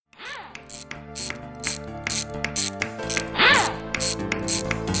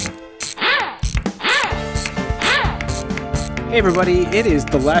Hey everybody, it is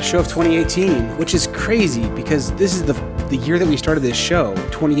the last show of 2018, which is crazy because this is the year that we started this show,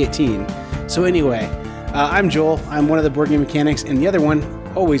 2018. So anyway, I'm Joel, I'm one of the board game mechanics, and the other one,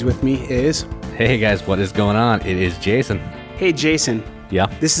 always with me, is... Hey guys, what is going on? It is Jason. Hey Jason. Yeah?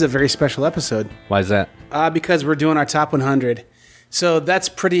 This is a very special episode. Why is that? Because we're doing our top 100. So that's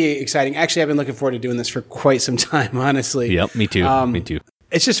pretty exciting. Actually, I've been looking forward to doing this for quite some time, honestly. Yep, me too. Me too.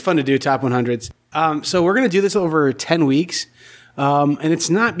 It's just fun to do top 100s. So we're going to do this over 10 weeks. And it's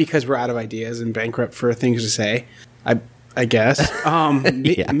not because we're out of ideas and bankrupt for things to say, I guess.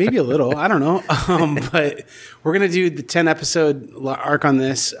 Yeah. Maybe a little. I don't know. But we're going to do the 10 episode arc on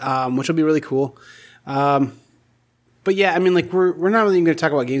this, which will be really cool. But yeah, I mean, like we're not really going to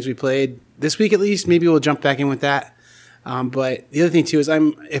talk about games we played this week, at least. Maybe we'll jump back in with that. But the other thing too is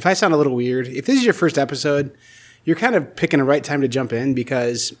if I sound a little weird, if this is your first episode, you're kind of picking the right time to jump in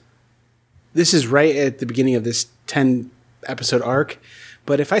because this is right at the beginning of this 10 episode arc.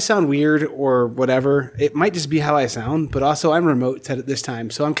 But if I sound weird or whatever, it might just be how I sound. But also I'm remote at this time.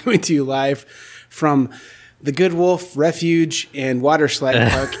 So I'm coming to you live from the Good Wolf Refuge and Water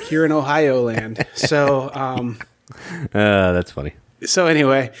Slide Park here in Ohio land. So that's funny. So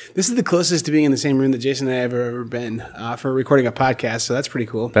anyway, this is the closest to being in the same room that Jason and I have ever been for recording a podcast. So that's pretty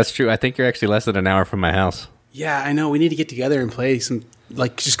cool. That's true. I think you're actually less than an hour from my house. Yeah, I know. We need to get together and play some,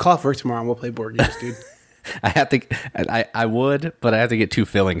 like, just call off work tomorrow and we'll play board games, dude. I would, but I have to get 2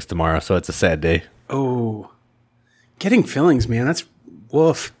 fillings tomorrow, so it's a sad day. Oh, getting fillings, man. That's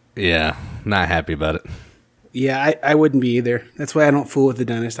woof. Yeah, not happy about it. Yeah, I wouldn't be either. That's why I don't fool with the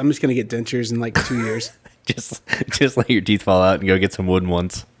dentist. I'm just going to get dentures in like 2 years. just let your teeth fall out and go get some wooden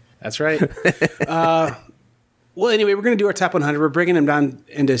ones. That's right. Well, anyway, we're going to do our top 100. We're breaking them down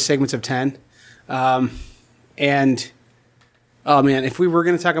into segments of 10. And, oh man, if we were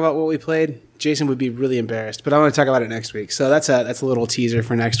going to talk about what we played, Jason would be really embarrassed. But I want to talk about it next week. So that's a little teaser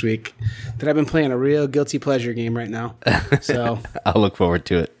for next week. That I've been playing a real guilty pleasure game right now. So I'll look forward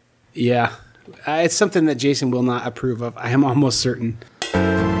to it. Yeah. It's something that Jason will not approve of. I am almost certain.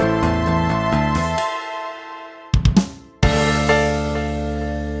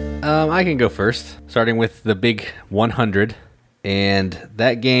 I can go first, starting with the big 100. And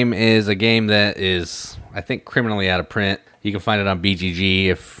that game is a game that is, I think, criminally out of print. You can find it on BGG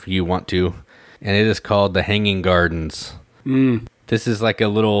if you want to. And it is called The Hanging Gardens. This is like a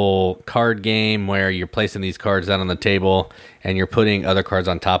little card game where you're placing these cards out on the table and you're putting other cards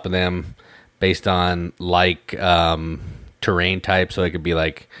on top of them based on like terrain type. So it could be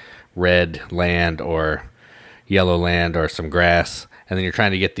like red land or yellow land or some grass. And then you're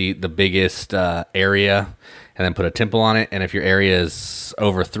trying to get the biggest area and then put a temple on it. And if your area is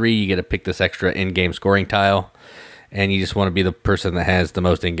over 3, you get to pick this extra in-game scoring tile. And you just want to be the person that has the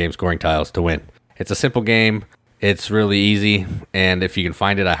most in-game scoring tiles to win. It's a simple game. It's really easy. And if you can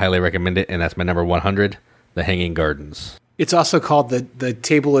find it, I highly recommend it. And that's my number 100, The Hanging Gardens. It's also called the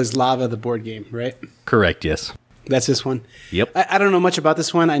Table is Lava, the board game, right? Correct, yes. That's this one. Yep. I don't know much about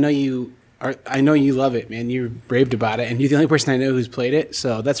this one. I know you love it, man. You're raved about it. And you're the only person I know who's played it.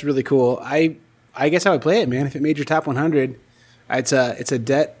 So that's really cool. I guess I would play it, man. If it made your top 100, it's a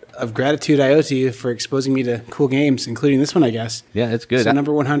debt of gratitude I owe to you for exposing me to cool games, including this one, I guess. Yeah, it's good. So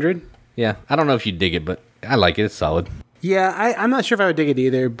number 100? Yeah, I don't know if you dig it, but I like it. It's solid. Yeah, I'm not sure if I would dig it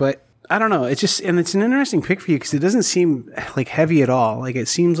either, but I don't know. It's an interesting pick for you because it doesn't seem like heavy at all. Like it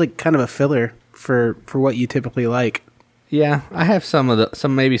seems like kind of a filler for what you typically like. Yeah, I have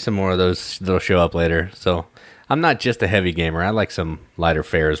maybe some more of those that'll show up later. So I'm not just a heavy gamer. I like some lighter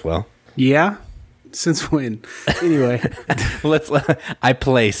fare as well. Yeah? Since when? Anyway. I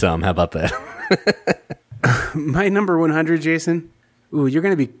play some. How about that? My number 100, Jason. Ooh, you're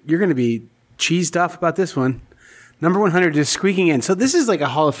gonna be cheesed off about this one. Number 100 is Squeaking In. So this is like a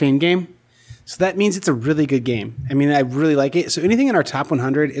Hall of Fame game. So that means it's a really good game. I mean, I really like it. So anything in our top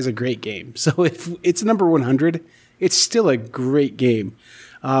 100 is a great game. So if it's number 100, it's still a great game.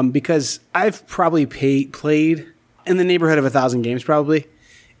 Because I've probably played in the neighborhood of 1,000 games probably.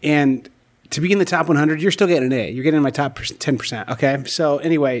 And to be in the top 100, you're still getting an A. You're getting in my top 10%. Okay. So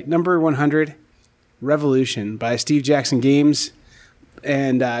anyway, number 100, Revolution by Steve Jackson Games.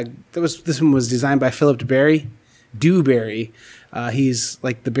 And this one was designed by Philip Dewberry. He's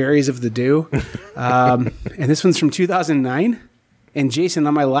like the berries of the dew. And this one's from 2009. And Jason,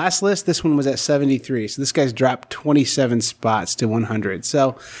 on my last list, this one was at 73. So this guy's dropped 27 spots to 100.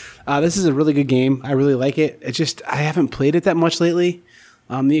 So this is a really good game. I really like it. I haven't played it that much lately.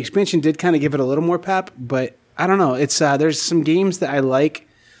 The expansion did kind of give it a little more pep, but I don't know. It's there's some games that I like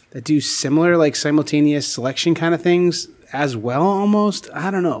that do similar, like simultaneous selection kind of things as well, almost.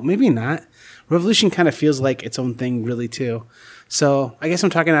 I don't know. Maybe not. Revolution kind of feels like its own thing, really, too. So I guess I'm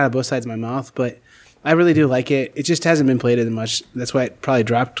talking out of both sides of my mouth, but I really do like it. It just hasn't been played as much. That's why it probably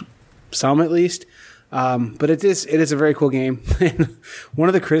dropped some, at least. But it is a very cool game. And one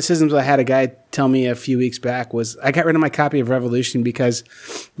of the criticisms I had a guy tell me a few weeks back was I got rid of my copy of Revolution because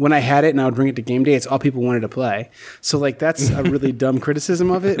when I had it and I would bring it to game day, it's all people wanted to play. So like that's a really dumb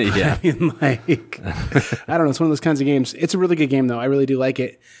criticism of it. Yeah. I mean, like, I don't know. It's one of those kinds of games. It's a really good game though. I really do like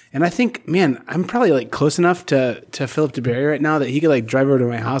it. And I think, man, I'm probably like close enough to Philip DeBerry right now that he could like drive over to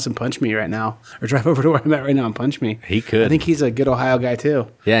my house and punch me right now, or drive over to where I'm at right now and punch me. He could. I think he's a good Ohio guy too.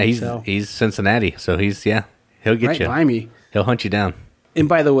 Yeah, he's Cincinnati, so he'll get Right you. by me. He'll hunt you down. And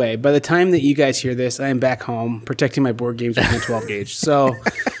by the way, by the time that you guys hear this, I am back home protecting my board games with my 12 gauge. So,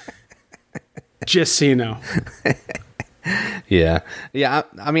 just so you know. Yeah.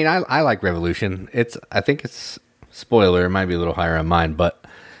 I mean, I like Revolution. I think it's spoiler. It might be a little higher on mine, but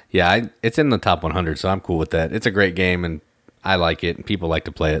yeah, it's in the top 100, so I'm cool with that. It's a great game, and I like it, and people like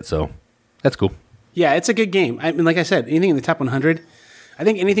to play it, so that's cool. Yeah, it's a good game. I mean, like I said, anything in the top 100, I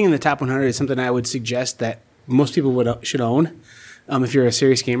think anything in the top 100 is something I would suggest that most people should own if you're a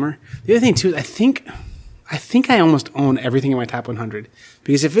serious gamer. The other thing, too, I think I almost own everything in my top 100.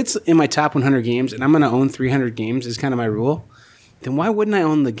 Because if it's in my top 100 games and I'm going to own 300 games is kind of my rule, then why wouldn't I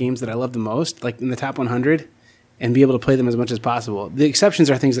own the games that I love the most, like in the top 100, and be able to play them as much as possible? The exceptions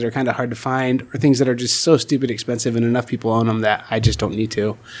are things that are kind of hard to find or things that are just so stupid expensive and enough people own them that I just don't need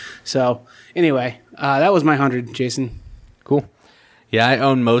to. So anyway, that was my 100, Jason. Cool. Yeah, I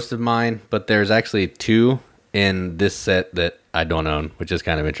own most of mine, but there's actually 2 in this set that I don't own, which is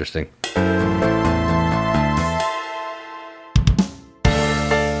kind of interesting.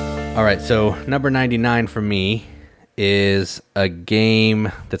 All right, so number 99 for me is a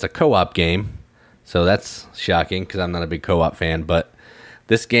game that's a co-op game. So that's shocking because I'm not a big co-op fan, but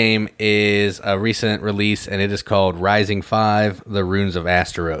this game is a recent release, and it is called Rising 5: The Runes of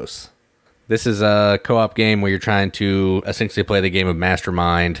Asteros. This is a co-op game where you're trying to essentially play the game of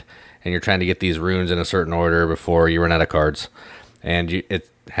Mastermind, and you're trying to get these runes in a certain order before you run out of cards. And it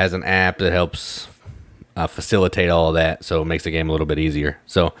has an app that helps facilitate all of that, so it makes the game a little bit easier.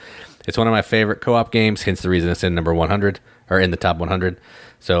 So it's one of my favorite co-op games, hence the reason it's in number 100, or in the top 100.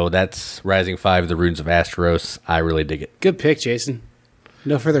 So that's Rising 5: The Runes of Asteros. I really dig it. Good pick, Jason.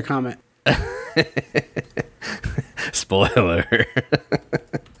 No further comment. Spoiler.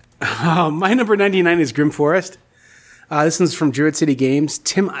 My number 99 is Grim Forest. This one's from Druid City Games.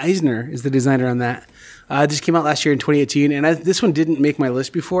 Tim Eisner is the designer on that. It just came out last year in 2018, and this one didn't make my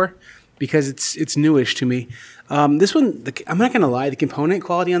list before because it's newish to me. This one, I'm not going to lie, the component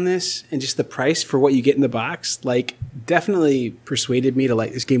quality on this and just the price for what you get in the box, like, definitely persuaded me to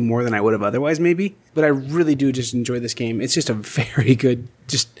like this game more than I would have otherwise, maybe. But I really do just enjoy this game. It's just a very good,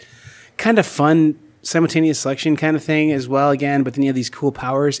 just kind of fun simultaneous selection kind of thing as well, again, but then you have these cool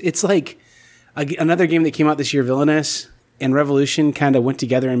powers. It's like another game that came out this year, Villainous and Revolution kind of went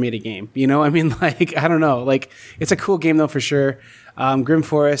together and made a game. You know, I mean, like, I don't know. Like, it's a cool game, though, for sure. Grim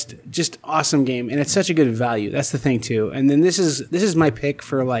Forest, just awesome game. And it's such a good value. That's the thing, too. And then this is my pick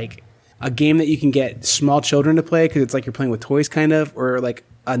for, like, a game that you can get small children to play because it's like you're playing with toys, kind of, or, like,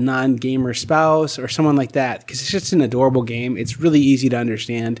 a non-gamer spouse or someone like that because it's just an adorable game. It's really easy to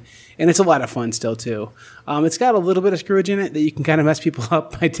understand, and it's a lot of fun still, too. It's got a little bit of Scrooge in it that you can kind of mess people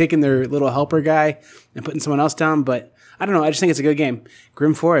up by taking their little helper guy and putting someone else down, but I don't know. I just think it's a good game.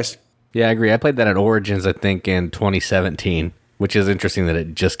 Grim Forest. Yeah, I agree. I played that at Origins, I think, in 2017, which is interesting that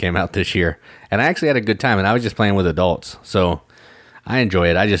it just came out this year. And I actually had a good time, and I was just playing with adults, so I enjoy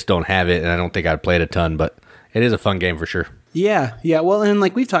it. I just don't have it, and I don't think I'd play it a ton, but it is a fun game for sure. Yeah. Well, and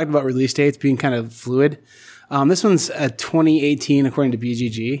like we've talked about release dates being kind of fluid. This one's 2018 according to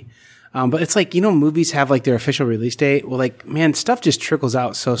BGG. But it's like, you know, movies have like their official release date. Well, like, man, stuff just trickles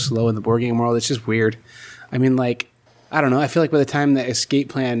out so slow in the board game world. It's just weird. I mean, like, I don't know. I feel like by the time the Escape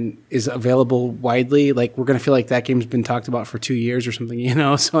Plan is available widely, like we're going to feel like that game's been talked about for 2 years or something, you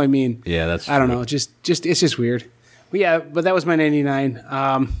know? So, I mean, yeah, that's I don't know. Just it's just weird. But yeah, but that was my 99.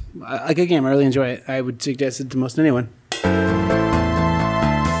 A good game. I really enjoy it. I would suggest it to most anyone.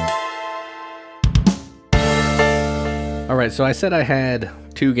 All right, so I said I had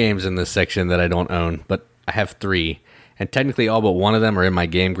 2 games in this section that I don't own, but I have 3. And technically all but one of them are in my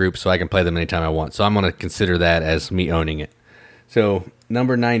game group, so I can play them anytime I want. So I'm going to consider that as me owning it. So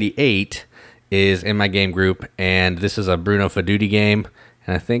number 98 is in my game group, and this is a Bruno Faidutti game,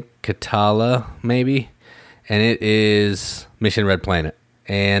 and I think Katala, maybe. And it is Mission Red Planet.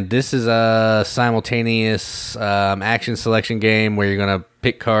 And this is a simultaneous action selection game where you're going to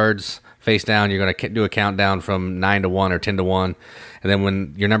pick cards face down. You're going to do a countdown from 9 to 1 or 10 to 1. And then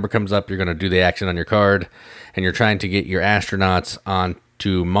when your number comes up, you're going to do the action on your card. And you're trying to get your astronauts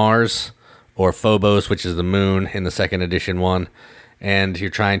onto Mars or Phobos, which is the moon in the second edition one. And you're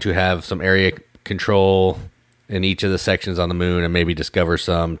trying to have some area control in each of the sections on the moon and maybe discover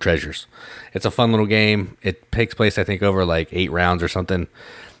some treasures. It's a fun little game. It takes place, I think, over like 8 rounds or something.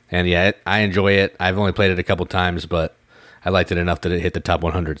 And yeah, I enjoy it. I've only played it a couple times, but I liked it enough that it hit the top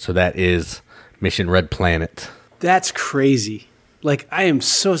 100. So that is Mission Red Planet. That's crazy. Like, I am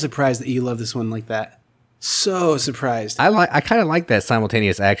so surprised that you love this one like that. So surprised. I kind of like that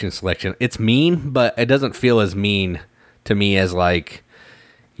simultaneous action selection. It's mean, but it doesn't feel as mean to me as like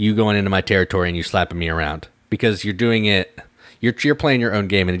you going into my territory and you slapping me around, because you're doing it. You're playing your own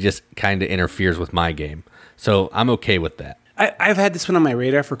game, and it just kind of interferes with my game. So I'm okay with that. I've had this one on my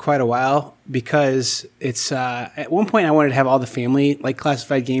radar for quite a while because it's at one point I wanted to have all the family like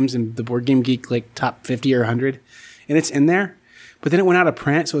classified games in the Board Game Geek like top 50 or 100, and it's in there. But then it went out of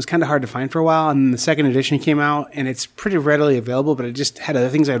print, so it was kind of hard to find for a while. And then the second edition came out, and it's pretty readily available, but it just had other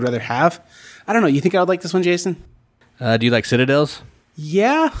things I'd rather have. I don't know. You think I would like this one, Jason? Do you like Citadels?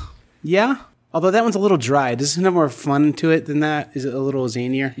 Yeah. Although that one's a little dry. Does it have more fun to it than that? Is it a little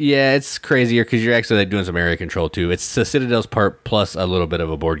zanier? Yeah, it's crazier because you're actually like doing some area control too. It's the Citadels part plus a little bit of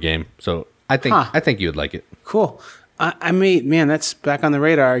a board game. So I think you would like it. Cool. Man, that's back on the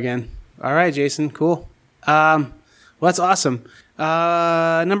radar again. All right, Jason. Cool. Well, that's awesome.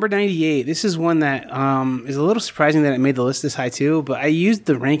 Number 98. This is one that is a little surprising that it made the list this high too, but I used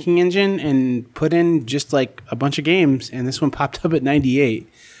the ranking engine and put in just like a bunch of games, and this one popped up at 98.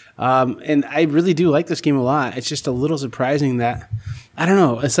 And I really do like this game a lot. It's just a little surprising that, I don't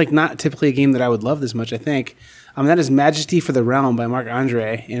know, it's like not typically a game that I would love this much, I think. That is Majesty for the Realm by Marc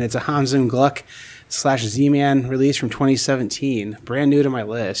Andre, and it's a Hans Zim Gluck / Z-Man release from 2017. Brand new to my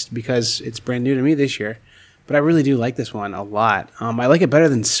list because it's brand new to me this year. But I really do like this one a lot. I like it better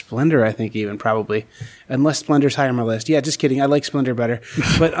than Splendor, I think, even probably. Unless Splendor's higher on my list. Yeah, just kidding. I like Splendor better.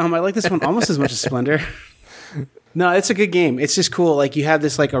 But I like this one almost as much as Splendor. No, it's a good game. It's just cool. Like, you have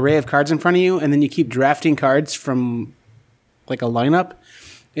this like array of cards in front of you, and then you keep drafting cards from like a lineup.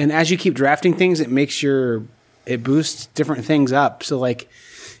 And as you keep drafting things, it boosts different things up. So like,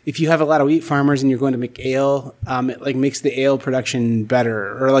 if you have a lot of wheat farmers and you're going to make ale, it like makes the ale production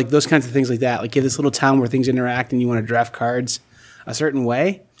better, or like those kinds of things like that. Like, you have this little town where things interact, and you want to draft cards a certain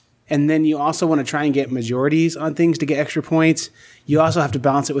way. And then you also want to try and get majorities on things to get extra points. You also have to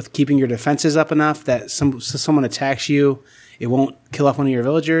balance it with keeping your defenses up enough that someone attacks you, it won't kill off one of your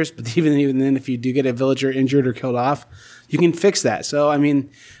villagers. But even then, if you do get a villager injured or killed off, you can fix that. So, I mean,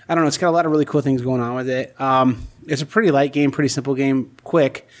 I don't know. It's got a lot of really cool things going on with it. It's a pretty light game, pretty simple game,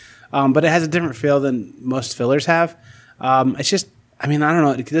 quick. But it has a different feel than most fillers have. It's just, I mean, I don't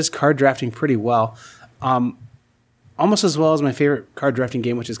know. It does card drafting pretty well. Almost as well as my favorite card drafting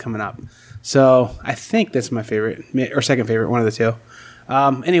game, which is coming up. So I think that's my favorite, or second favorite, one of the two.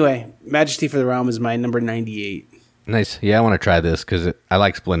 Anyway, Majesty for the Realm is my number 98. Nice. Yeah, I want to try this because I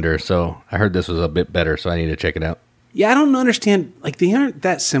like Splendor, so I heard this was a bit better, so I need to check it out. Yeah, I don't understand. Like, they aren't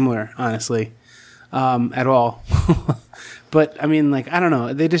that similar, honestly, at all. But, I mean, like, I don't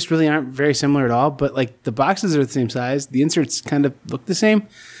know. They just really aren't very similar at all. But, like, the boxes are the same size. The inserts kind of look the same.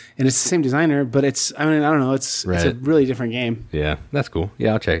 And it's the same designer, but it's, I mean, I don't know. It's a really different game. Yeah, that's cool.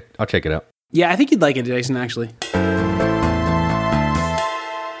 Yeah, I'll check it out. Yeah, I think you'd like it, Jason, actually.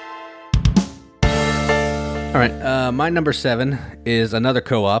 All right, my number 7 is another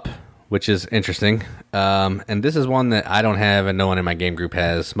co-op, which is interesting. And this is one that I don't have and no one in my game group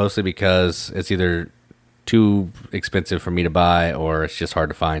has, mostly because it's either too expensive for me to buy or it's just hard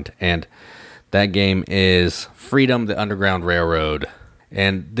to find. And that game is Freedom, the Underground Railroad.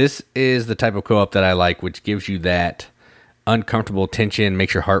 And this is the type of co-op that I like, which gives you that uncomfortable tension,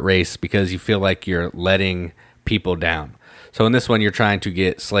 makes your heart race because you feel like you're letting people down. So in this one, you're trying to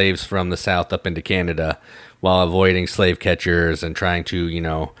get slaves from the South up into Canada while avoiding slave catchers and trying to,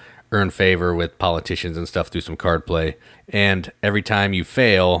 earn favor with politicians and stuff through some card play. And every time you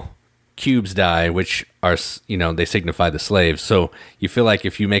fail, cubes die, which are, they signify the slaves. So you feel like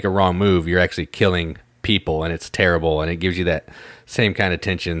if you make a wrong move, you're actually killing people, and it's terrible, and it gives you that same kind of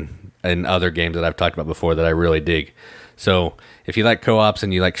tension in other games that I've talked about before that I really dig. So if you like co-ops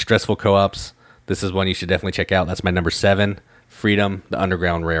and you like stressful co-ops, this is one you should definitely check out. That's my number 7, Freedom, the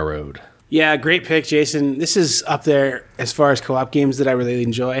Underground Railroad. Yeah, great pick, Jason. This is up there as far as co-op games that I really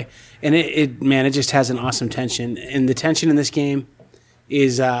enjoy. And it just has an awesome tension. And the tension in this game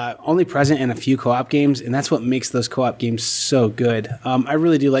is only present in a few co-op games, and that's what makes those co-op games so good. I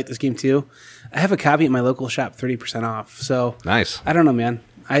really do like this game too. I have a copy at my local shop, 30% off. So nice. I don't know, man.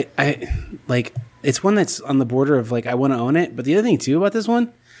 I like it's one that's on the border of like I want to own it. But the other thing too about this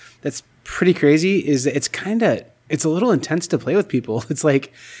one that's pretty crazy is that it's a little intense to play with people. It's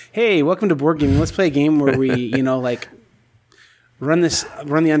like, hey, welcome to board gaming. Let's play a game where we, like run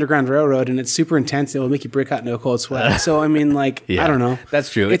the Underground Railroad, and it's super intense. It will make you break out no cold sweat. So I mean, like, yeah, I don't know. That's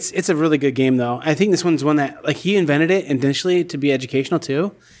true. It's a really good game though. I think this one's one that like he invented it initially to be educational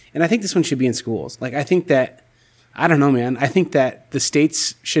too, and I think this one should be in schools. Like I think that I don't know, man. I think that the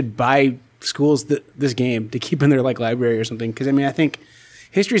states should buy schools this game to keep in their like library or something. Because I mean, I think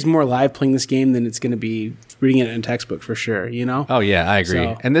history is more alive playing this game than it's going to be reading it in a textbook for sure. Oh yeah, I agree.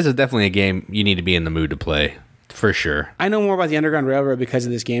 So, and this is definitely a game you need to be in the mood to play. For sure. I know more about the Underground Railroad because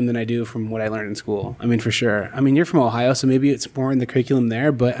of this game than I do from what I learned in school. I mean, for sure. I mean, you're from Ohio, so maybe it's more in the curriculum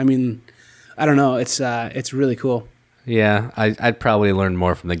there. But I mean, I don't know. It's really cool. Yeah, I'd probably learn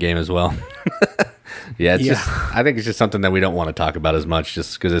more from the game as well. Just I think it's just something that we don't want to talk about as much,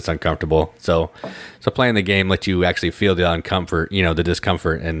 just because it's uncomfortable. So playing the game lets you actually feel the uncomfort, the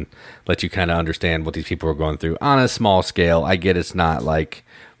discomfort, and let you kind of understand what these people are going through on a small scale. I get it's not like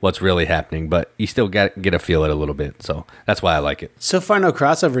what's really happening, but you still get to feel it a little bit. So that's why I like it. So far, no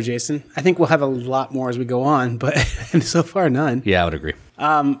crossover, Jason. I think we'll have a lot more as we go on, but so far, none. Yeah, I would agree.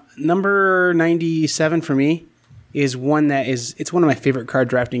 Number 97 for me is one that it's one of my favorite card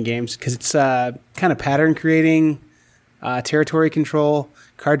drafting games because it's kind of pattern creating, territory control,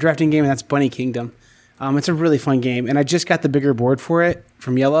 card drafting game, and that's Bunny Kingdom. It's a really fun game, and I just got the bigger board for it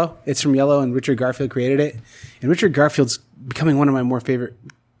from Yellow. It's from Yellow, and Richard Garfield created it. And Richard Garfield's becoming one of my more favorite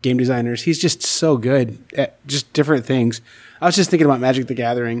game designers. He's just so good at just different things. I was just thinking about Magic the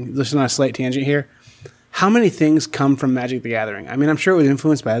Gathering. Listen on a slight tangent here. How many things come from Magic the Gathering? I mean, I'm sure it was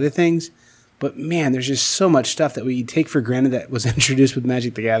influenced by other things, but man, there's just so much stuff that we take for granted that was introduced with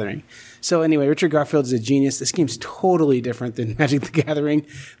Magic the Gathering. So anyway, Richard Garfield is a genius. This game's totally different than Magic the Gathering.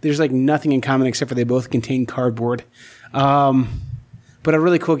 There's like nothing in common except for they both contain cardboard. But a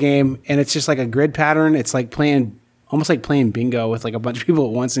really cool game, and it's just like a grid pattern. It's like almost like playing bingo with like a bunch of people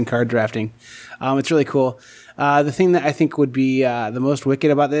at once in card drafting. It's really cool. The thing that I think would be the most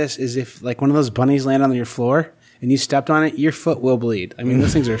wicked about this is if like one of those bunnies land on your floor and you stepped on it, your foot will bleed. I mean,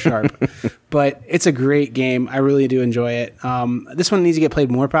 those things are sharp. But it's a great game. I really do enjoy it. This one needs to get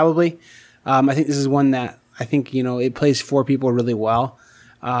played more probably. I think this is one that I think, it plays 4 people really well.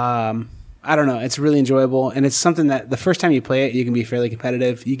 I don't know. It's really enjoyable, and it's something that the first time you play it, you can be fairly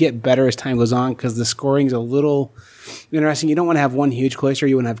competitive. You get better as time goes on because the scoring's a little interesting. You don't want to have one huge cloister.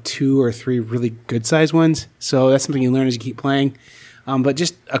 You want to have 2 or 3 really good-sized ones. So that's something you learn as you keep playing. But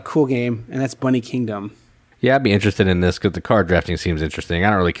just a cool game, and that's Bunny Kingdom. Yeah, I'd be interested in this because the card drafting seems interesting. I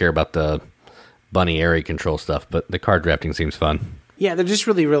don't really care about the bunny area control stuff, but the card drafting seems fun. Yeah, they're just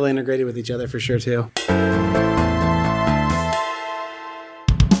really, really integrated with each other for sure, too.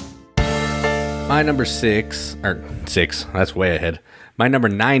 My number 6, that's way ahead. My number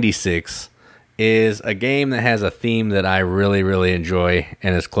 96 is a game that has a theme that I really, really enjoy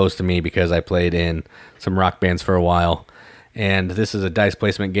and is close to me because I played in some rock bands for a while. And this is a dice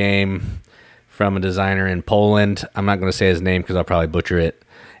placement game from a designer in Poland. I'm not going to say his name because I'll probably butcher it.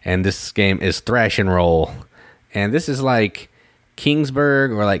 And this game is Thrash and Roll. And this is like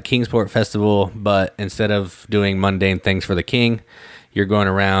Kingsburg or like Kingsport Festival, but instead of doing mundane things for the king, you're going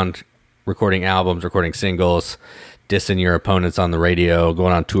around recording albums, recording singles, dissing your opponents on the radio,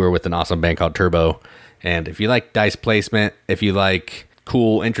 going on tour with an awesome band called Turbo. And if you like dice placement, if you like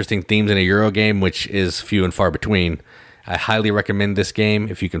cool, interesting themes in a Euro game, which is few and far between, I highly recommend this game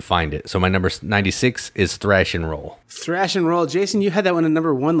if you can find it. So my number 96 is Thrash and Roll. Thrash and Roll. Jason, you had that one at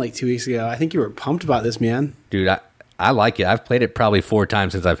number 1 like 2 weeks ago. I think you were pumped about this, man. Dude, I like it. I've played it probably 4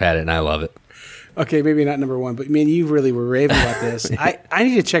 times since I've had it, and I love it. Okay, maybe not number 1, but man, you really were raving about this. I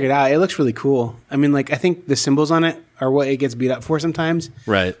need to check it out. It looks really cool. I mean, like, I think the symbols on it are what it gets beat up for sometimes.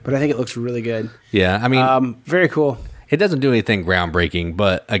 Right. But I think it looks really good. Yeah, I mean, very cool. It doesn't do anything groundbreaking,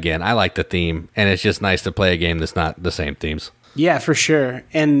 but again, I like the theme, and it's just nice to play a game that's not the same themes. Yeah, for sure.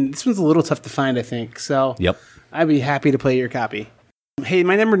 And this one's a little tough to find, I think. So yep. I'd be happy to play your copy. Hey,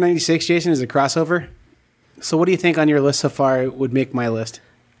 my number 96, Jason, is a crossover. So what do you think on your list so far would make my list?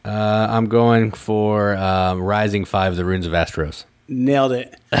 I'm going for Rising 5, The Runes of Astros. Nailed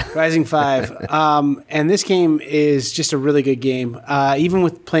it. Rising 5. And this game is just a really good game. Even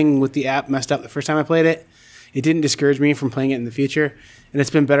with playing with the app messed up the first time I played it, it didn't discourage me from playing it in the future. And it's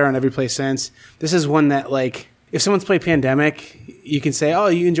been better on every play since. This is one that, like, if someone's played Pandemic, you can say, oh,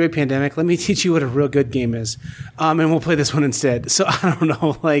 you enjoy Pandemic. Let me teach you what a real good game is. And we'll play this one instead. So I don't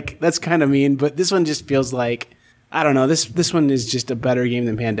know. Like, that's kind of mean. But this one just feels like, I don't know. This one is just a better game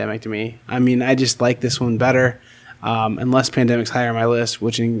than Pandemic to me. I mean, I just like this one better. unless Pandemic's higher on my list,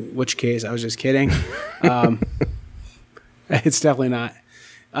 in which case I was just kidding. It's definitely not.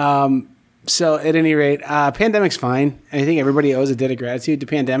 So at any rate, Pandemic's fine. I think everybody owes a debt of gratitude to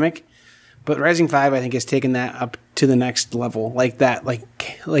Pandemic, but Rising 5 I think has taken that up to the next level. Like that,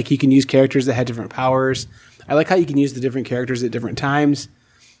 like you can use characters that had different powers. I like how you can use the different characters at different times.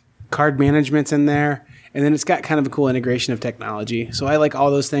 Card management's in there. And then it's got kind of a cool integration of technology. So I like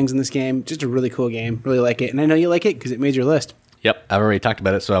all those things in this game. Just a really cool game. Really like it. And I know you like it because it made your list. Yep. I've already talked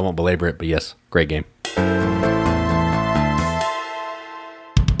about it, so I won't belabor it. But yes, great game.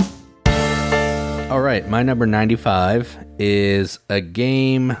 All right. My number 95 is a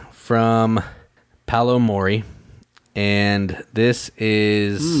game from Paolo Mori. And this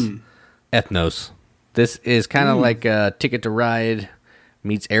is Ethnos. This is kind of like a Ticket to Ride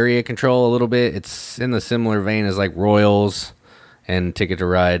meets Area Control a little bit. It's in the similar vein as like Royals and Ticket to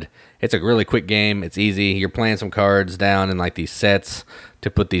Ride. It's a really quick game. It's easy. You're playing some cards down in like these sets to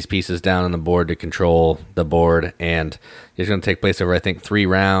put these pieces down on the board to control the board. And it's going to take place over, I think, 3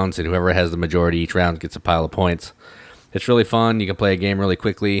 rounds. And whoever has the majority each round gets a pile of points. It's really fun. You can play a game really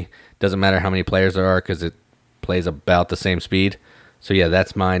quickly. Doesn't matter how many players there are because it plays about the same speed. So yeah,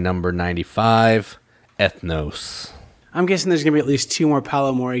 that's my number 95, Ethnos. I'm guessing there's going to be at least 2 more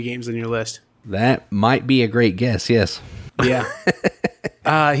Paolo Mori games on your list. That might be a great guess, yes. Yeah.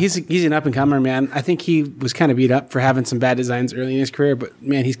 He's an up-and-comer, man. I think he was kind of beat up for having some bad designs early in his career, but,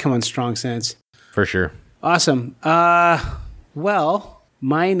 man, he's come on strong since. For sure. Awesome. Well,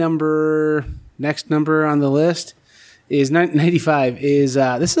 my next number on the list is 95. This is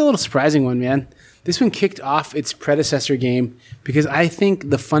a little surprising one, man. This one kicked off its predecessor game because I think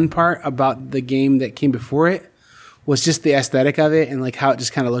the fun part about the game that came before it was just the aesthetic of it and like how it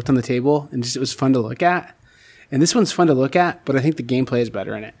just kind of looked on the table and just it was fun to look at. And this one's fun to look at, but I think the gameplay is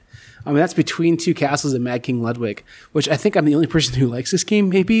better in it. I mean, that's Between Two Castles and Mad King Ludwig, which I think I'm the only person who likes this game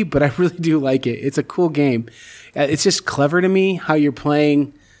maybe, but I really do like it. It's a cool game. It's just clever to me how you're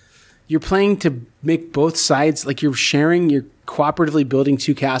playing to make both sides, like you're cooperatively building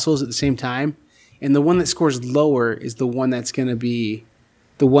 2 castles at the same time. And the one that scores lower is the one that's going to be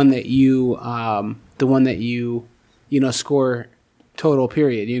the one that you score total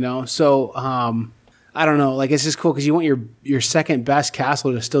period, So, I don't know. Like, it's just cool because you want your second best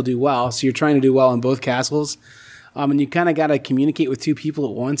castle to still do well. So you're trying to do well in both castles. And you kind of got to communicate with 2 people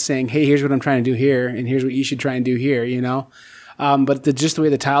at once saying, hey, here's what I'm trying to do here. And here's what you should try and do here, But just the way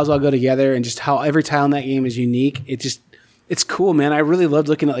the tiles all go together and just how every tile in that game is unique. It's cool, man. I really loved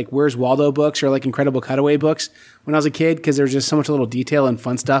looking at like Where's Waldo books or like Incredible Cutaway books when I was a kid because there was just so much little detail and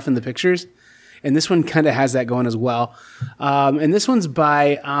fun stuff in the pictures. And this one kind of has that going as well. And this one's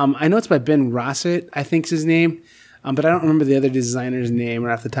by, I know it's by Ben Rossett, I think is his name. But I don't remember the other designer's name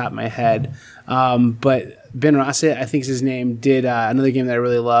right off the top of my head. But Ben Rossett, I think is his name, did another game that I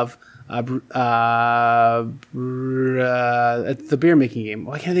really love. It's the beer making game.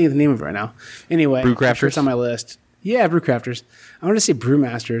 Well, I can't think of the name of it right now. Anyway, Brewcrafters? Sure it's on my list. Yeah, Brewcrafters. I want to say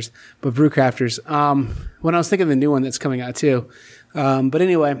Brewmasters, but Brewcrafters. When I was thinking of the new one that's coming out too. But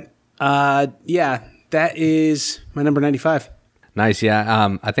anyway, yeah, that is my number 95. Nice,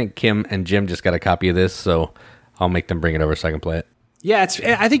 yeah. I think Kim and Jim just got a copy of this, so I'll make them bring it over so I can play it. Yeah,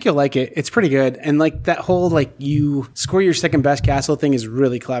 I think you'll like it. It's pretty good. And like that whole like you score your second best castle thing is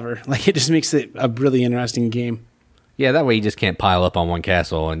really clever. Like it just makes it a really interesting game. Yeah, that way you just can't pile up on one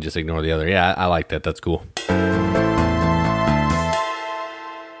castle and just ignore the other. Yeah, I like that. That's cool.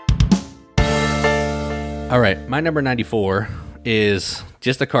 All right, my number 94 is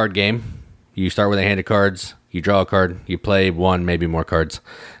just a card game. You start with a hand of cards, you draw a card, you play one, maybe more cards.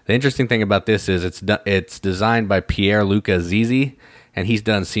 The interesting thing about this is it's designed by Pierluca Zizi, and he's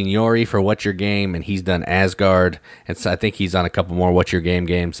done Signori for What's Your Game, and he's done Asgard, and so I think he's on a couple more What's Your Game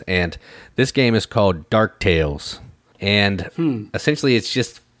games. And this game is called Dark Tales, and essentially it's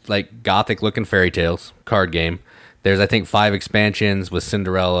just like gothic-looking fairy tales card game. There's, I think, 5 expansions with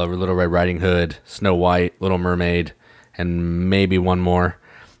Cinderella, Little Red Riding Hood, Snow White, Little Mermaid, and maybe one more.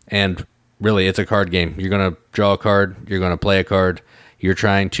 And really, it's a card game. You're going to draw a card. You're going to play a card. You're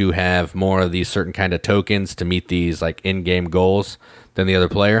trying to have more of these certain kind of tokens to meet these like in-game goals than the other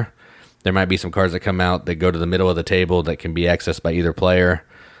player. There might be some cards that come out that go to the middle of the table that can be accessed by either player.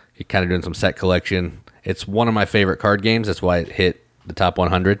 You're kind of doing some set collection. It's one of my favorite card games. That's why it hit the top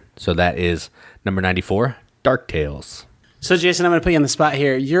 100. So that is number 94. Dark Tales. So Jason, I'm going to put you on the spot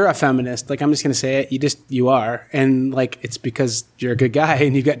here. You're a feminist. Like I'm just going to say it. You are. And like it's because you're a good guy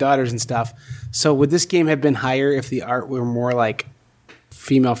and you got daughters and stuff. So would this game have been higher if the art were more like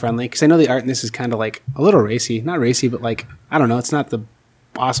female friendly? Because I know the art in this is kind of like a little racy. Not racy, but like, I don't know. It's not the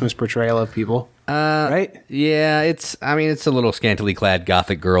awesomest portrayal of people. right? Yeah, it's a little scantily clad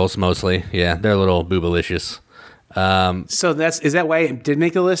gothic girls mostly. Yeah, they're a little boobalicious. So is that why it did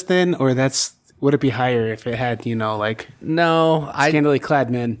make the list then, or would it be higher if it had like No, scantily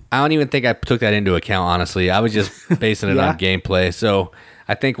clad men? I don't even think I took that into account. Honestly, I was just basing it on gameplay. So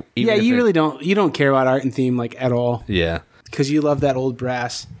I think really don't care about art and theme at all. Yeah, because you love that old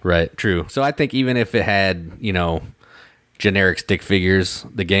brass. Right. True. So I think even if it had generic stick figures,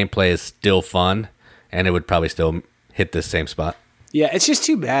 the gameplay is still fun, and it would probably still hit this same spot. Yeah, it's just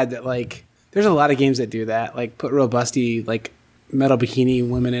too bad that there's a lot of games that do that, put real busty metal bikini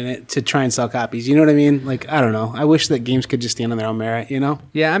women in it to try and sell copies. You know what I mean? I don't know. I wish that games could just stand on their own merit.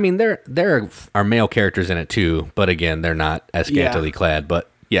 Yeah, I mean there are male characters in it too, but again, they're not as scantily clad. But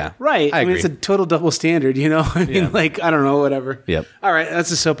yeah, right. I mean, it's a total double standard. I mean, I don't know, whatever. Yep. All right,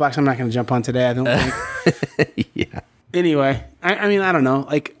 that's a soapbox I'm not going to jump on today. I don't think. Yeah. Anyway, I mean, I don't know.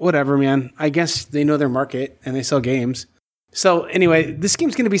 Whatever, man. I guess they know their market and they sell games. So anyway, this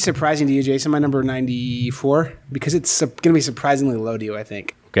game's going to be surprising to you, Jason, my number 94, because it's going to be surprisingly low to you, I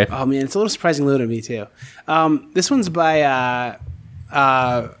think. Okay. Oh, man, it's a little surprisingly low to me, too. This one's by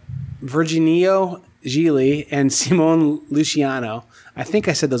Virginio Gili and Simone Luciano. I think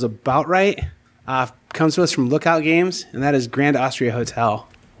I said those about right. Comes to us from Lookout Games, and that is Grand Austria Hotel.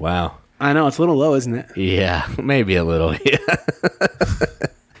 Wow. I know, it's a little low, isn't it? Yeah, maybe a little, yeah.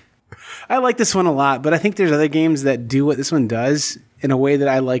 I like this one a lot, but I think there's other games that do what this one does in a way that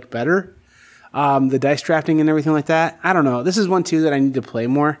I like better. The dice drafting and everything like that. I don't know. This is one, too, that I need to play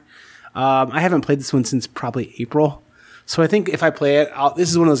more. I haven't played this one since probably April. So I think if I play it,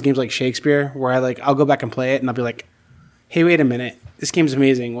 this is one of those games like Shakespeare where I'll go back and play it and I'll be like, hey, wait a minute. This game's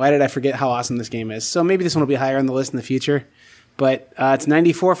amazing. Why did I forget how awesome this game is? So maybe this one will be higher on the list in the future. But it's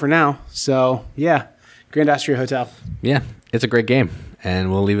 94 for now. So, yeah, Grand Austria Hotel. Yeah, it's a great game,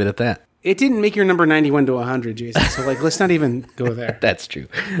 and we'll leave it at that. It didn't make your number 91 to 100, Jason. So, let's not even go there. That's true.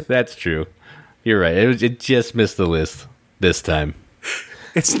 That's true. You're right. It just missed the list this time.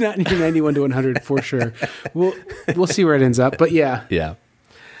 It's not in your 91 to 100 for sure. We'll see where it ends up. But, yeah. Yeah.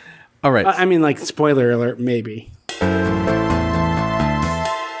 All right. I mean, spoiler alert, maybe.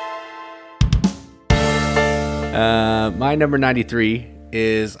 My number 93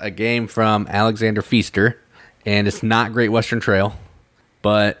 is a game from Alexander Pfister, and it's not Great Western Trail,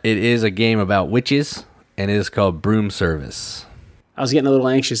 but it is a game about witches, and it is called Broom Service. I was getting a little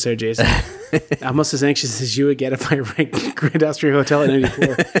anxious there, Jason. Almost as anxious as you would get if I ranked Grand Austria Hotel at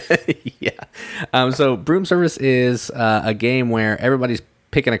 94. Yeah. So Broom Service is a game where everybody's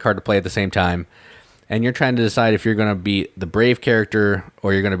picking a card to play at the same time, and you're trying to decide if you're going to be the brave character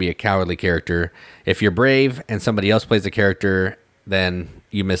or you're going to be a cowardly character. If you're brave and somebody else plays the character, then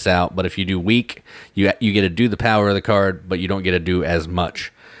you miss out. But if you do weak, you get to do the power of the card, but you don't get to do as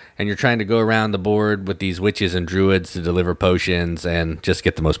much. And you're trying to go around the board with these witches and druids to deliver potions and just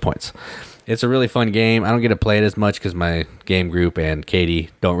get the most points. It's a really fun game. I don't get to play it as much because my game group and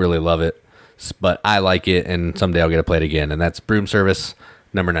Katie don't really love it. But I like it, and someday I'll get to play it again. And that's Broom Service,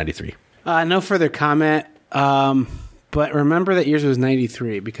 number 93. No further comment, but remember that yours was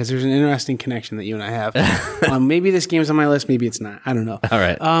 93 because there's an interesting connection that you and I have. Maybe this game's on my list, maybe it's not. I don't know. All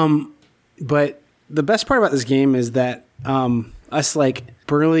right. But the best part about this game is that us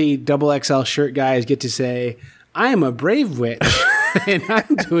burly XXL shirt guys get to say, I am a brave witch, and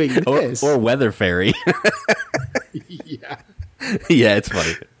I'm doing this. Or Weather Fairy. Yeah. Yeah, it's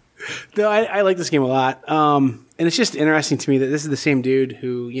funny. No, I like this game a lot. And it's just interesting to me that this is the same dude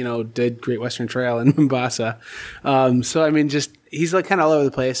who, did Great Western Trail in Mombasa. So, I mean, he's kind of all over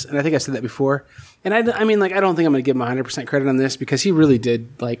the place. And I think I said that before. And I don't think I'm going to give him 100% credit on this because he really did,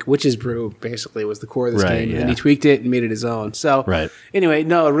 Witch's Brew basically was the core of this game. Yeah. And he tweaked it and made it his own. So, Anyway,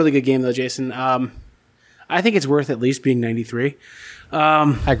 no, a really good game though, Jason. I think it's worth at least being 93.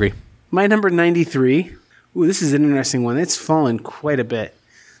 I agree. My number 93. Ooh, this is an interesting one. It's fallen quite a bit.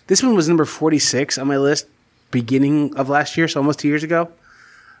 This one was number 46 on my list beginning of last year, so almost 2 years ago.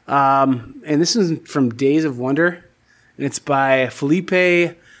 And this is from Days of Wonder, and it's by Felipe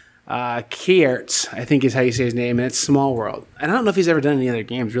Kiertz, I think is how you say his name, and it's Small World. And I don't know if he's ever done any other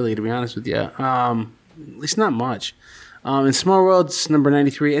games, really, to be honest with you. At least not much. And Small World's number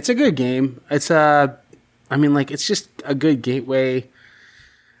 93. It's a good game. It's it's just a good gateway.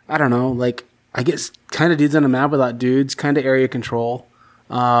 I don't know, I guess kind of dudes on a map without dudes, kind of area control.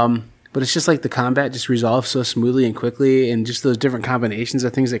 But it's just the combat just resolves so smoothly and quickly, and just those different combinations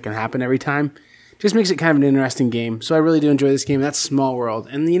of things that can happen every time just makes it kind of an interesting game. So I really do enjoy this game. That's Small World.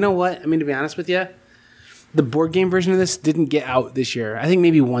 And you know what? I mean, to be honest with you, the board game version of this didn't get out this year. I think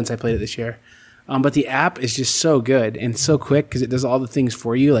maybe once I played it this year. But the app is just so good and so quick because it does all the things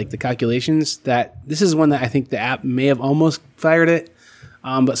for you, like the calculations, that this is one that I think the app may have almost fired it.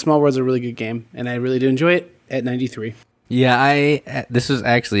 But Small World's a really good game, and I really do enjoy it at 93. Yeah, this was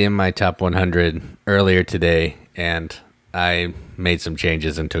actually in my top 100 earlier today, and I made some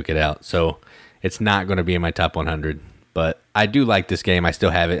changes and took it out. So it's not going to be in my top 100. But I do like this game. I still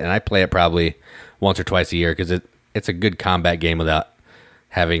have it, and I play it probably once or twice a year because it's a good combat game without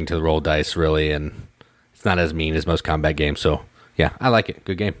having to roll dice, really, and it's not as mean as most combat games. So, yeah, I like it.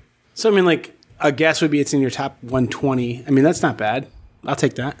 Good game. So, I mean, like, a guess would be it's in your top 120. I mean, that's not bad. I'll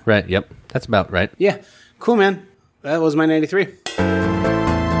take that. Right, yep. That's about right. Yeah. Cool, man. That was my 93.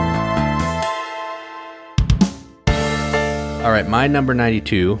 All right, my number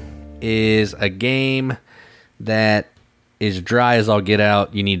 92 is a game that is dry as all get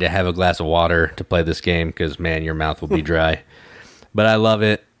out. You need to have a glass of water to play this game because, man, your mouth will be dry. But I love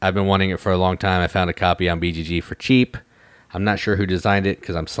it. I've been wanting it for a long time. I found a copy on BGG for cheap. I'm not sure who designed it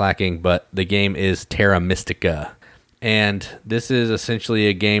because I'm slacking, but the game is Terra Mystica. And this is essentially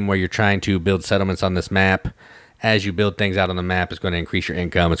a game where you're trying to build settlements on this map. As you build things out on the map, it's going to increase your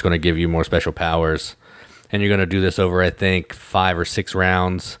income. It's going to give you more special powers. And you're going to do this over, I think, 5 or 6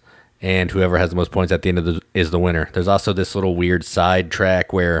 rounds. And whoever has the most points at the end is the winner. There's also this little weird side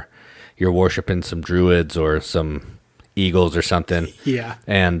track where you're worshiping some druids or some eagles or something. Yeah.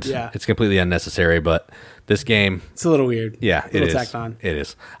 And it's completely unnecessary, but this game... It's a little weird. Yeah, it is. Tacked on. It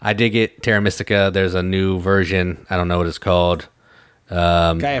is. I dig it. Terra Mystica, there's a new version. I don't know what it's called.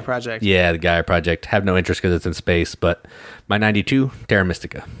 Gaia Project. Yeah, the Gaia Project. Have no interest because it's in space, but my 92, Terra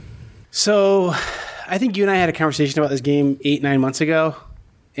Mystica. So, I think you and I had a conversation about this game 8-9 months ago,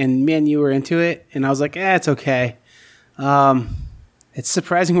 and man, you were into it, and I was like, it's okay. It's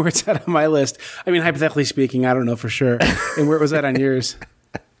surprising where it's at on my list. I mean, hypothetically speaking, I don't know for sure. And where was that on yours?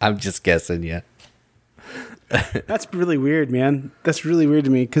 I'm just guessing, yeah. That's really weird, man. That's really weird to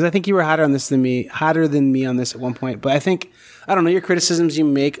me because I think you were hotter than me on this at one point. But I think, I don't know, your criticisms you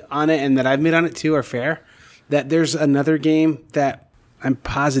make on it and that I've made on it too are fair. That there's another game that I'm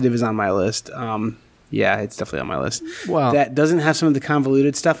positive is on my list. Yeah, it's definitely on my list. Wow. That doesn't have some of the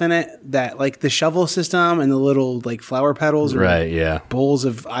convoluted stuff in it. That like the shovel system and the little like flower petals, or right? Yeah, bowls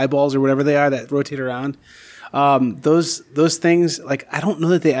of eyeballs or whatever they are that rotate around. Those things, like I don't know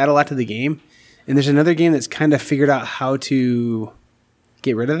that they add a lot to the game. And there's another game that's kind of figured out how to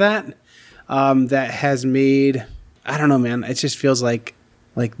get rid of that. That has made, I don't know, man. It just feels like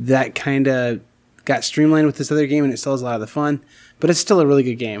that kind of got streamlined with this other game, and it still has a lot of the fun. But it's still a really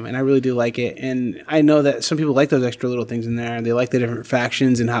good game, and I really do like it. And I know that some people like those extra little things in there. They like the different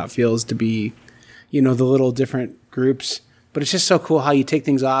factions and how it feels to be, the little different groups. But it's just so cool how you take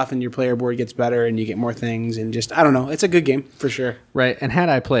things off and your player board gets better and you get more things. And just, I don't know. It's a good game for sure. Right. And had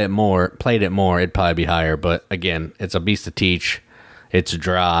I played it more, it'd probably be higher. But again, it's a beast to teach. It's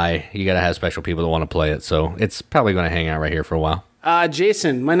dry. You got to have special people that want to play it. So it's probably going to hang out right here for a while.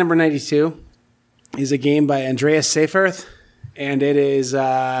 Jason, my number 92 is a game by Andreas Seyfarth. And it is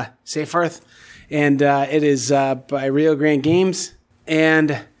Seyfarth. And it is by Rio Grande Games.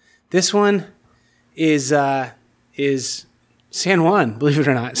 And this one is San Juan, believe it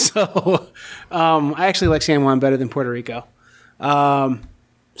or not. So I actually like San Juan better than Puerto Rico.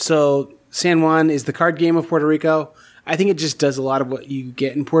 So San Juan is the card game of Puerto Rico. I think it just does a lot of what you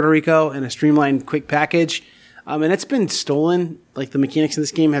get in Puerto Rico in a streamlined, quick package. And it's been stolen. Like the mechanics of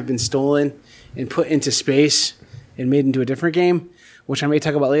this game have been stolen and put into space and made into a different game, which I may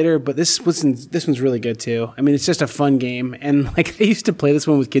talk about later. But this one's really good too. I mean, it's just a fun game, and like I used to play this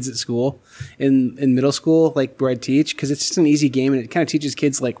one with kids at school, in middle school, like where I teach, because it's just an easy game, and it kind of teaches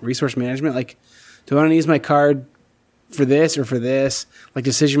kids like resource management. Like, do I want to use my card for this or for this? Like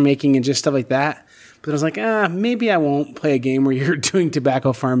decision making and just stuff like that. But I was like, maybe I won't play a game where you're doing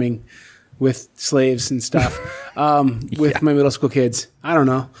tobacco farming with slaves and stuff with my middle school kids. I don't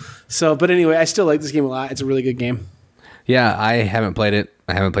know. So, but anyway, I still like this game a lot. It's a really good game. Yeah, I haven't played it.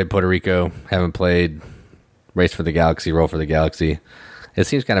 I haven't played Puerto Rico. Haven't played Race for the Galaxy, Roll for the Galaxy. It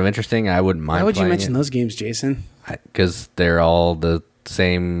seems kind of interesting. I wouldn't mind. Why would you mention it. those games, Jason? Because they're all the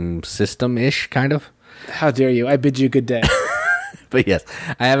same system-ish, kind of. How dare you? I bid you good day. But yes,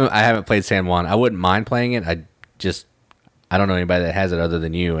 I haven't played San Juan. I wouldn't mind playing it. I don't know anybody that has it other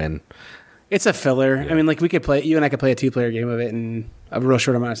than you. And it's a filler. Yeah. I mean, like you and I could play a 2-player game of it in a real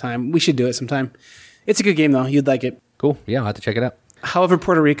short amount of time. We should do it sometime. It's a good game though. You'd like it. Cool. Yeah, I'll have to check it out. However,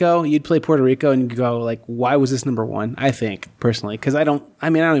 Puerto Rico, you'd play Puerto Rico and you'd go like, why was this number one? I think personally, because I don't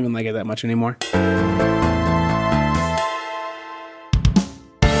even like it that much anymore.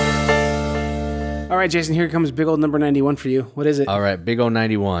 All right, Jason, here comes big old number 91 for you. What is it? All right, big old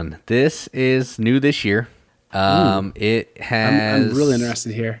 91. This is new this year. It has I'm really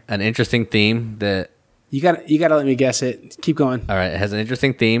interested here. an interesting theme that... You got to let me guess it. Keep going. All right, it has an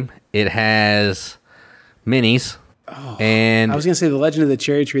interesting theme. It has minis. And I was going to say the legend of the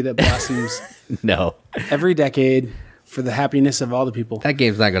cherry tree that blossoms no, every decade for the happiness of all the people. that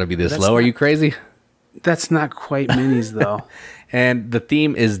game's not going to be this That's low. Are not- you crazy? That's not quite minis, though. And the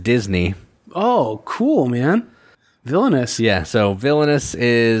theme is Disney. Oh, cool, man. Villainous. Yeah, so Villainous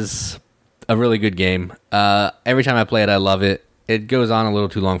is a really good game. Every time I play it, I love it. It goes on a little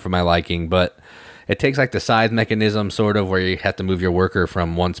too long for my liking, but it takes like the scythe mechanism, sort of, where you have to move your worker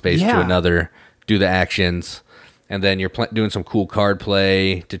from one space to Yeah. another, do the actions, and then you're doing some cool card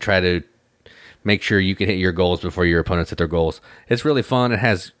play to try to make sure you can hit your goals before your opponents hit their goals. It's really fun. It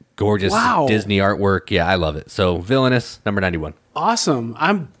has gorgeous Wow. Disney artwork. Yeah, I love it. So Villainous, number 91. Awesome.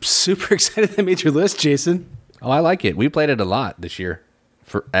 I'm super excited that made your list, Jason. Oh, I like it. We played it a lot this year.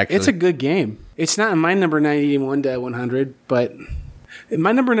 Actually, It's a good game. It's not in my number 91 to 100, but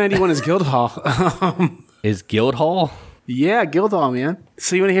my number 91 is Guildhall. is Guildhall? Yeah, Guildhall, man.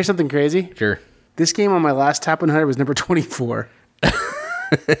 So you want to hear something crazy? Sure. This game on my last top 100 was number 24.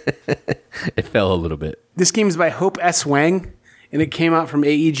 It fell a little bit. This game is by Hope S. Wang, and it came out from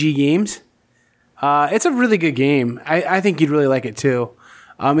AEG Games. It's a really good game. I think you'd really like it too.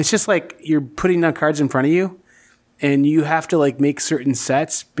 It's just like you're putting down cards in front of you, and you have to like make certain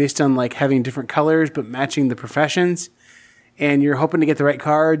sets based on like having different colors but matching the professions. And you're hoping to get the right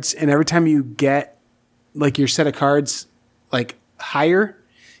cards. And every time you get like your set of cards like higher,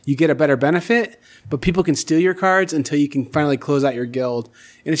 you get a better benefit. But people can steal your cards until you can finally close out your guild.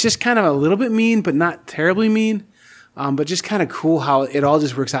 And it's just kind of a little bit mean, but not terribly mean. But just kind of cool how it all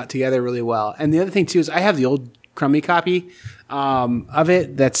just works out together really well. And the other thing too is I have the old crummy copy of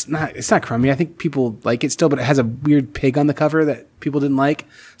it. It's not crummy. I think people like it still, but it has a weird pig on the cover that people didn't like.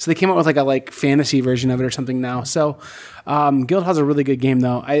 So they came out with like a fantasy version of it or something now. So Guildhall's a really good game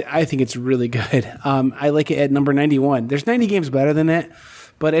though. I think it's really good. I like it at number 91. There's 90 games better than it,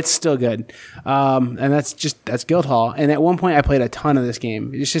 but it's still good. And that's Guildhall. And at one point I played a ton of this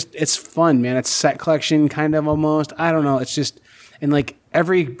game. It's fun, man. It's set collection kind of almost. I don't know. It's just, and like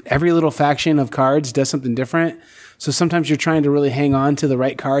every little faction of cards does something different. So sometimes you're trying to really hang on to the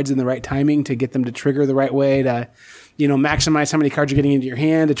right cards in the right timing to get them to trigger the right way to, maximize how many cards you're getting into your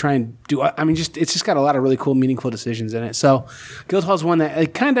hand to try and do, it's just got a lot of really cool, meaningful decisions in it. So Guildhall's one that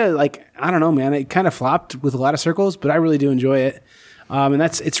it kind of like, I don't know, man, it kind of flopped with a lot of circles, but I really do enjoy it. And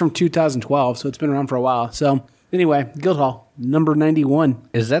it's from 2012, so it's been around for a while. So anyway, Guildhall, number 91.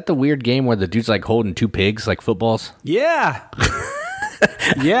 Is that the weird game where the dude's like holding two pigs like footballs? Yeah.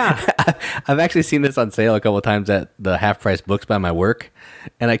 Yeah. I've actually seen this on sale a couple of times at the half price books by my work,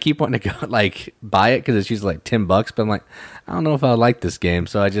 and I keep wanting to go like buy it because it's usually like $10, but I'm like, I don't know if I like this game,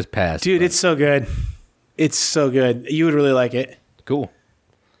 so I just passed. Dude, it's so good. It's so good. You would really like it. Cool.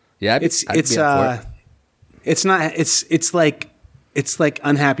 Yeah, It's like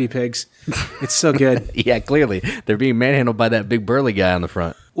unhappy pigs. It's so good. yeah, clearly they're being manhandled by that big burly guy on the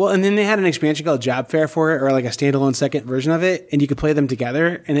front. Well, and then they had an expansion called Job Fair for it, or like a standalone second version of it, and you could play them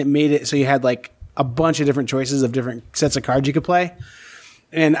together, and it made it so you had like a bunch of different choices of different sets of cards you could play.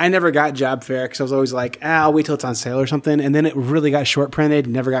 And I never got Job Fair because I was always like, I'll wait till it's on sale or something. And then it really got short printed,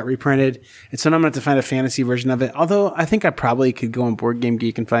 never got reprinted. And so now I'm going to have to find a fantasy version of it. Although I think I probably could go on Board Game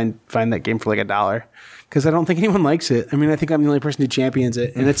Geek and find that game for like $1 because I don't think anyone likes it. I mean, I think I'm the only person who champions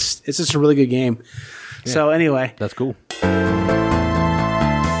it, and it's just a really good game. Yeah. So anyway, that's cool.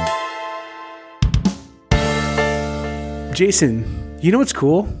 Jason, you know what's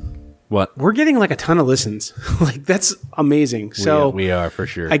cool? What? We're getting like a ton of listens. Like that's amazing. So we are for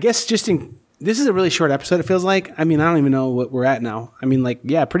sure. I guess this is a really short episode. It feels like. I mean, I don't even know what we're at now. I mean,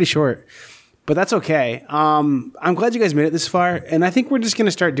 pretty short, but that's okay. I'm glad you guys made it this far, and I think we're just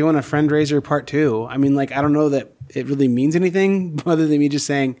gonna start doing a Friendraiser part 2. I mean, I don't know that it really means anything other than me just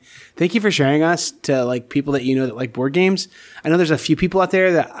saying thank you for sharing us to people that that like board games. I know there's a few people out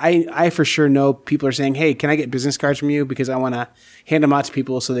there that I for sure know people are saying, hey, can I get business cards from you because I want to hand them out to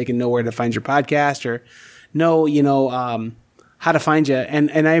people so they can know where to find your podcast or know how to find you.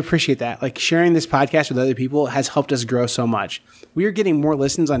 And I appreciate that. Sharing this podcast with other people has helped us grow so much. We are getting more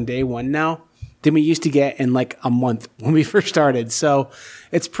listens on day one now than we used to get in a month when we first started. So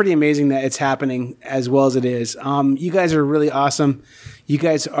it's pretty amazing that it's happening as well as it is. You guys are really awesome. You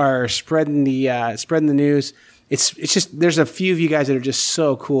guys are spreading the news. It's just, there's a few of you guys that are just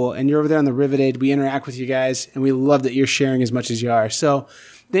so cool, and you're over there on the Riveted. We interact with you guys, and we love that you're sharing as much as you are. So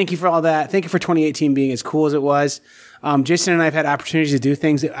thank you for all that. Thank you for 2018 being as cool as it was. Jason and I have had opportunities to do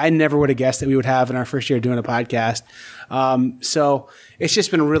things that I never would have guessed that we would have in our first year doing a podcast. So it's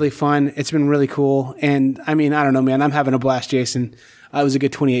just been really fun. It's been really cool. And I mean, I don't know, man, I'm having a blast, Jason. It was a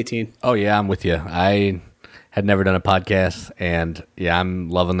good 2018. Oh yeah, I'm with you. I had never done a podcast, and yeah, I'm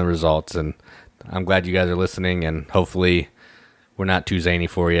loving the results, and I'm glad you guys are listening, and hopefully we're not too zany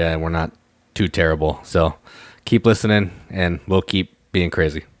for you and we're not too terrible. So keep listening and we'll keep being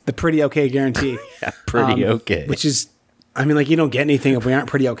crazy. The pretty okay guarantee. Yeah, pretty okay. Which is, I mean, like, you don't get anything if we aren't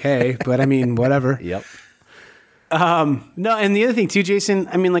pretty okay, but I mean, whatever. Yep. No, and the other thing too, Jason,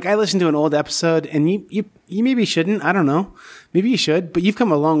 I mean, like, I listened to an old episode, and you maybe shouldn't. I don't know. Maybe you should, but you've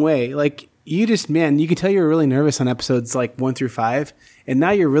come a long way. Like, you just, man, you can tell you were really nervous on episodes like 1 through 5, and now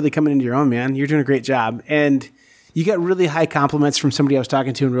you're really coming into your own, man. You're doing a great job. And you got really high compliments from somebody I was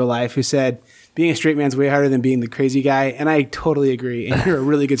talking to in real life who said, being a straight man's way harder than being the crazy guy. And I totally agree. And you're a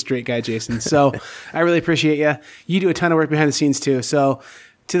really good straight guy, Jason. So I really appreciate you. You do a ton of work behind the scenes too. So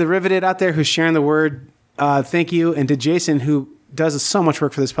to the Riveted out there who's sharing the word, thank you. And to Jason, who does so much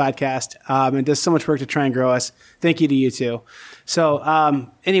work for this podcast and does so much work to try and grow us, thank you to you too. So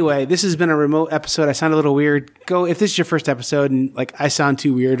anyway, this has been a remote episode. I sound a little weird. If this is your first episode and like I sound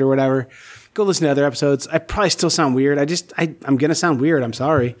too weird or whatever, go listen to other episodes. I probably still sound weird. I'm going to sound weird. I'm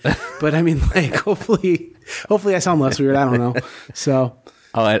sorry. But I mean, like, hopefully I sound less weird. I don't know. So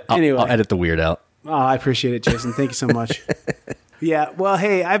anyway, I'll edit the weird out. Oh, I appreciate it, Jason. Thank you so much. Yeah. Well,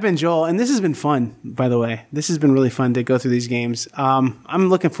 hey, I've been Joel, and this has been fun, by the way. This has been really fun to go through these games. I'm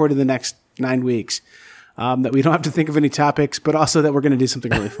looking forward to the next 9 weeks. That we don't have to think of any topics, but also that we're going to do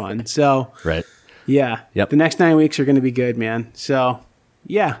something really fun. So, right. Yeah. Yep. The next 9 weeks are going to be good, man. So,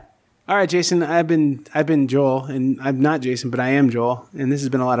 yeah. All right, Jason, I've been Joel, and I'm not Jason, but I am Joel, and this has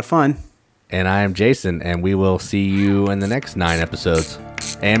been a lot of fun. And I am Jason, and we will see you in the next 9 episodes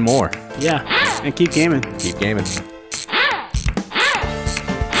and more. Yeah. And keep gaming. Keep gaming.